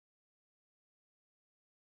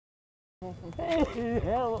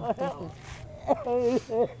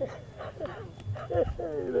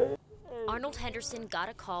Arnold Henderson got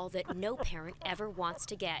a call that no parent ever wants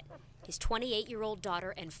to get. His 28-year-old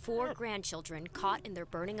daughter and 4 grandchildren caught in their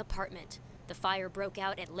burning apartment. The fire broke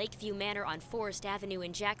out at Lakeview Manor on Forest Avenue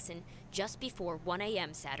in Jackson just before 1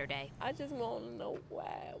 a.m. Saturday. I just want to know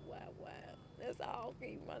why. That's all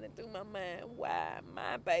keep running through my mind. Why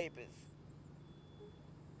my babies?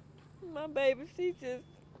 My baby, she's just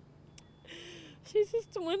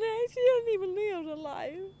 28. She hasn't even lived a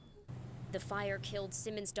life. The fire killed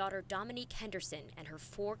Simmons' daughter Dominique Henderson and her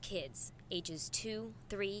 4 kids, ages 2,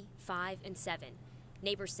 3, 5, and 7.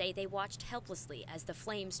 Neighbors say they watched helplessly as the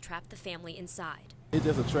flames trapped the family inside. It's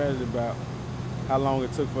just a tragedy about how long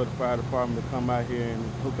it took for the fire department to come out here and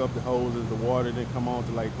hook up the hoses. The water didn't come on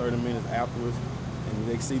to like 30 minutes afterwards, and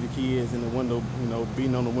they see the kids in the window,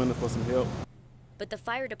 beating on the window for some help. But the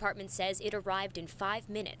fire department says it arrived in 5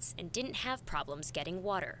 minutes and didn't have problems getting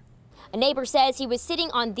water. A neighbor says he was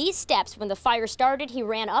sitting on these steps when the fire started. He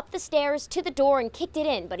ran up the stairs to the door and kicked it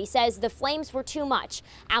in, but he says the flames were too much.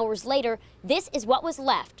 Hours later, this is what was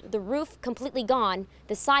left. The roof completely gone,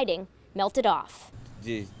 the siding melted off.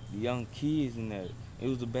 Just young kids in there. It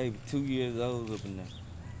was a baby 2 years old up in there.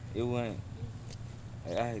 It wasn't,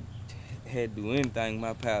 I had to do anything in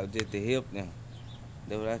my power just to help them.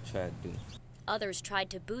 That's what I tried to do. Others tried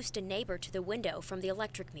to boost a neighbor to the window from the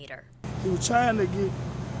electric meter. He was trying to get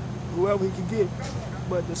whoever he could get,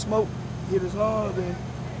 but the smoke hit us hard, and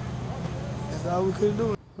that's all we could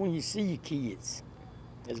do. When you see your kids,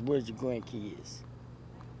 as well as your grandkids,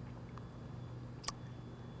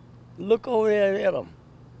 look over there at them.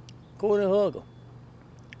 Go and hug them.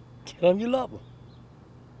 Tell them you love them.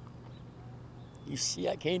 You see,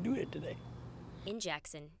 I can't do it today. In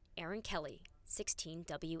Jackson, Aaron Kelly, 16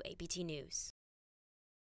 WAPT News.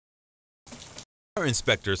 Fire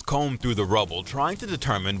inspectors combed through the rubble trying to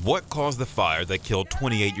determine what caused the fire that killed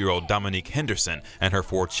 28-year-old Dominique Henderson and her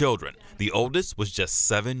 4 children. The oldest was just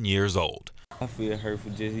 7 years old. I feel hurt for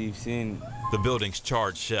just even seeing the building's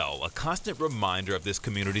charred shell, a constant reminder of this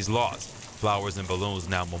community's loss. Flowers and balloons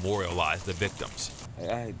now memorialize the victims.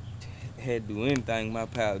 I had to do anything in my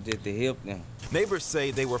power just to help them. Neighbors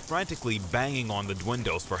say they were frantically banging on the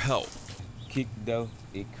windows for help. Kicked the door,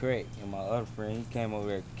 it cracked, and my other friend, he came over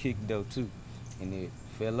there and kicked the door too, and it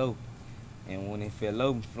fell open. And when it fell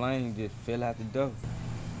open, flame just fell out the door.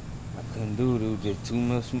 I couldn't do it, it was just too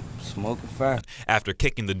much smoke and fire. After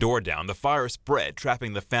kicking the door down, the fire spread,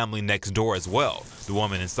 trapping the family next door as well. The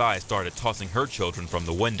woman inside started tossing her children from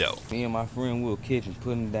the window. Me and my friend, we were catching,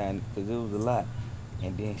 putting down, because it was a lot.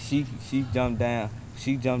 And then she jumped down,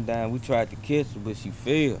 we tried to catch her, but she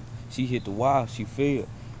fell. She hit the wall, she fell,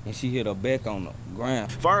 and she hit her back on the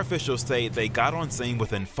ground. Fire officials say they got on scene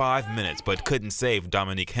within 5 minutes, but couldn't save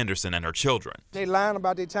Dominique Henderson and her children. They lying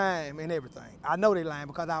about their time and everything. I know they lying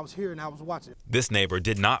because I was here and I was watching. This neighbor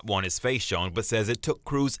did not want his face shown, but says it took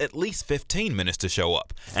crews at least 15 minutes to show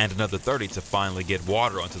up, and another 30 to finally get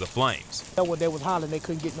water onto the flames. They was hollering, they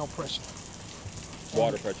couldn't get no pressure.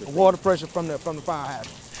 Water pressure? Water pressure from the fire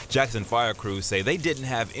hydrant. Jackson fire crews say they didn't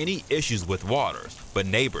have any issues with water, but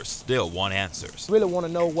neighbors still want answers. Really want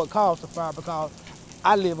to know what caused the fire because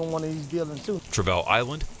I live in one of these buildings too. Travell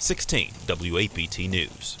Island, 16 WAPT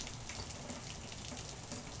News.